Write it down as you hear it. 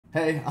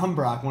Hey, I'm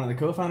Brock, one of the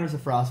co-founders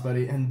of Frost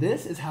Buddy, and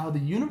this is how the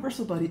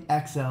Universal Buddy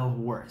XL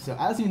works. So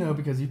as you know,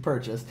 because you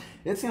purchased,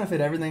 it's going to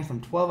fit everything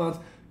from 12 ounce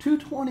to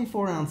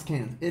 24 ounce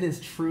cans. It is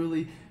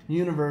truly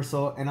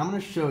universal, and I'm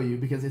going to show you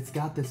because it's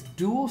got this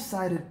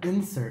dual-sided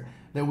insert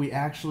that we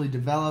actually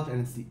developed, and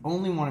it's the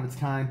only one of its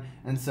kind.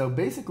 And so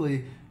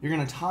basically, you're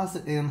going to toss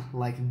it in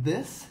like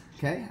this,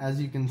 okay?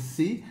 As you can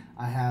see,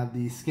 I have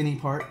the skinny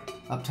part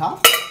up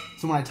top.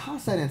 So when I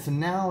toss that in, so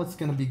now it's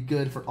going to be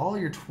good for all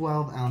your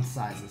 12 ounce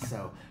sizes.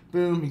 So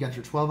boom, you got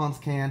your 12 ounce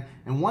can.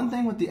 And one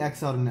thing with the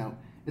XL to note,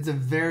 it's a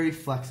very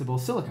flexible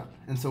silicone.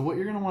 And so what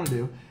you're going to want to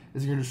do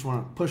is you're going to just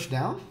want to push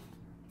down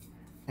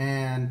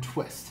and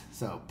twist.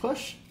 So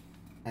push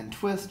and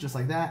twist just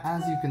like that.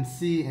 As you can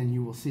see, and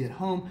you will see at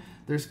home,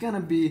 there's going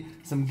to be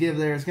some give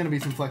there. There's going to be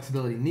some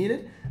flexibility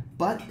needed,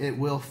 but it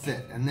will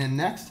fit. And then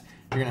next,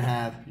 you're going to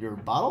have your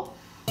bottle.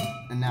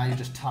 And now you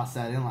just toss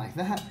that in like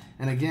that.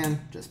 And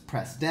again, just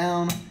press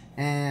down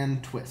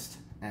and twist.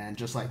 And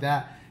just like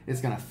that,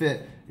 it's gonna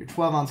fit your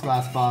 12 ounce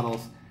glass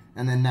bottles.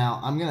 And then now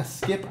I'm gonna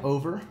skip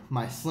over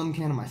my slim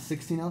can and my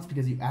 16 ounce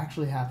because you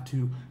actually have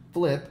to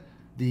flip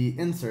the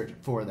insert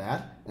for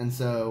that. And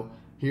so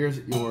here's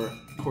your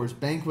Coors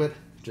Banquet.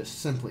 Just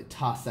simply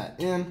toss that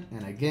in.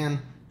 And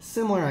again,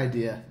 similar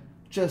idea,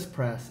 just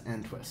press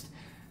and twist.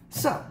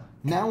 So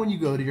now when you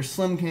go to your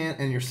slim can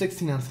and your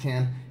 16 ounce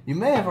can, you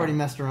may have already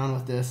messed around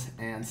with this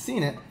and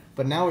seen it,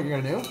 but now what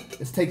you're gonna do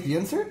is take the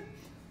insert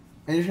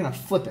and you're gonna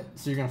flip it.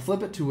 So you're gonna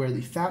flip it to where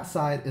the fat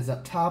side is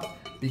up top,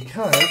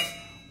 because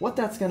what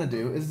that's gonna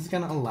do is it's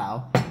gonna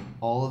allow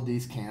all of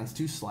these cans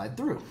to slide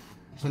through.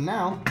 So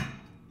now,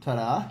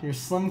 ta-da, your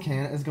slim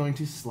can is going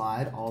to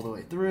slide all the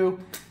way through,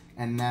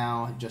 and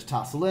now just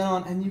toss the lid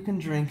on and you can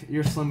drink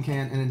your slim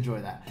can and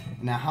enjoy that.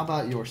 Now how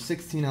about your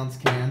 16 ounce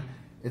can?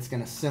 It's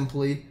gonna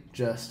simply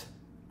just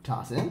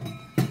toss in.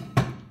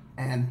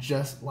 And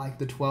just like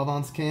the 12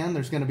 ounce can,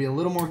 there's going to be a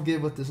little more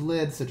give with this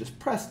lid, so just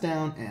press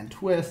down and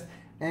twist,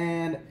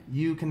 and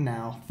you can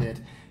now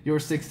fit your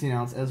 16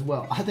 ounce as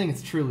well. I think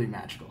it's truly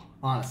magical,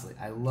 honestly.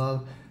 I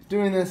love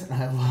doing this,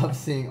 and I love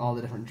seeing all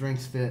the different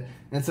drinks fit.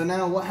 And so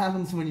now what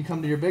happens when you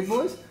come to your big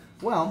boys?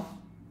 Well,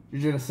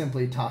 you're going to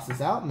simply toss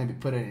this out, maybe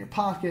put it in your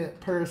pocket,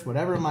 purse,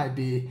 whatever it might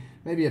be,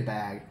 maybe a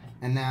bag,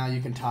 and now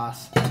you can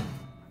toss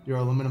your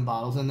aluminum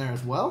bottles in there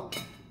as well,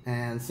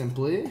 and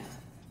simply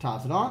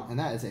toss it on, and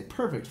that is a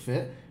perfect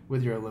fit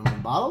with your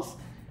aluminum bottles.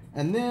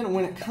 And then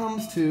when it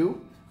comes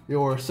to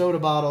your soda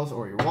bottles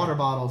or your water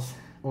bottles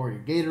or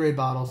your Gatorade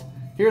bottles,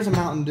 here's a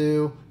Mountain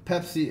Dew.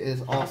 Pepsi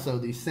is also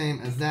the same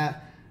as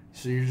that.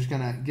 So you're just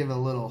gonna give it a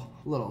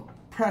little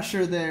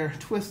pressure there,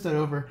 twist it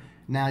over.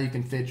 Now you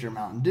can fit your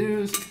Mountain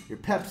Dews, your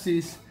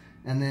Pepsis,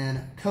 and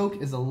then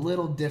Coke is a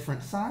little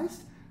different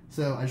sized.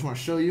 So I just wanna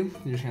show you,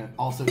 you're just gonna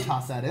also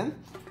toss that in,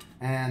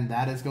 and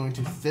that is going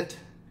to fit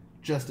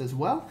just as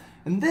well.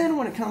 And then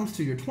when it comes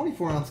to your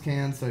 24 ounce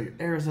cans, so your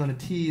Arizona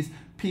teas,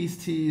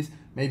 Peace teas,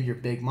 maybe your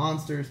big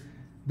monsters,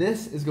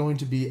 this is going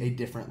to be a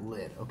different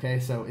lid, okay?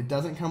 So it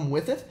doesn't come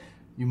with it.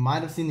 You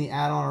might have seen the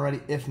add-on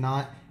already. If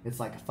not, it's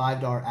like a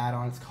 $5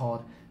 add-on. It's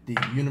called the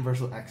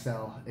Universal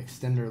XL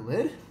Extender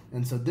Lid.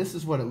 And so this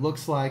is what it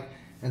looks like.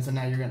 And so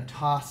now you're gonna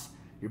toss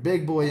your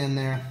big boy in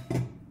there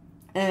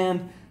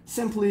and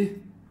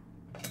simply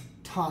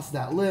toss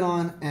that lid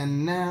on,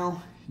 and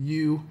now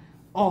you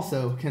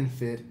also can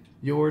fit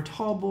your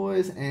tall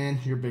boys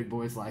and your big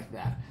boys like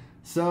that.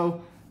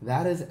 So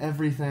that is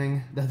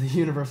everything that the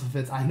Universal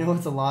fits. I know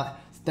it's a lot.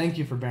 Thank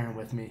you for bearing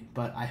with me,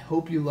 but I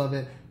hope you love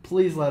it.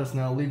 Please let us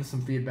know, leave us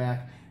some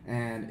feedback,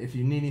 and if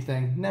you need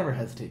anything, never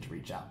hesitate to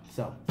reach out.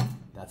 So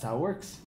that's how it works.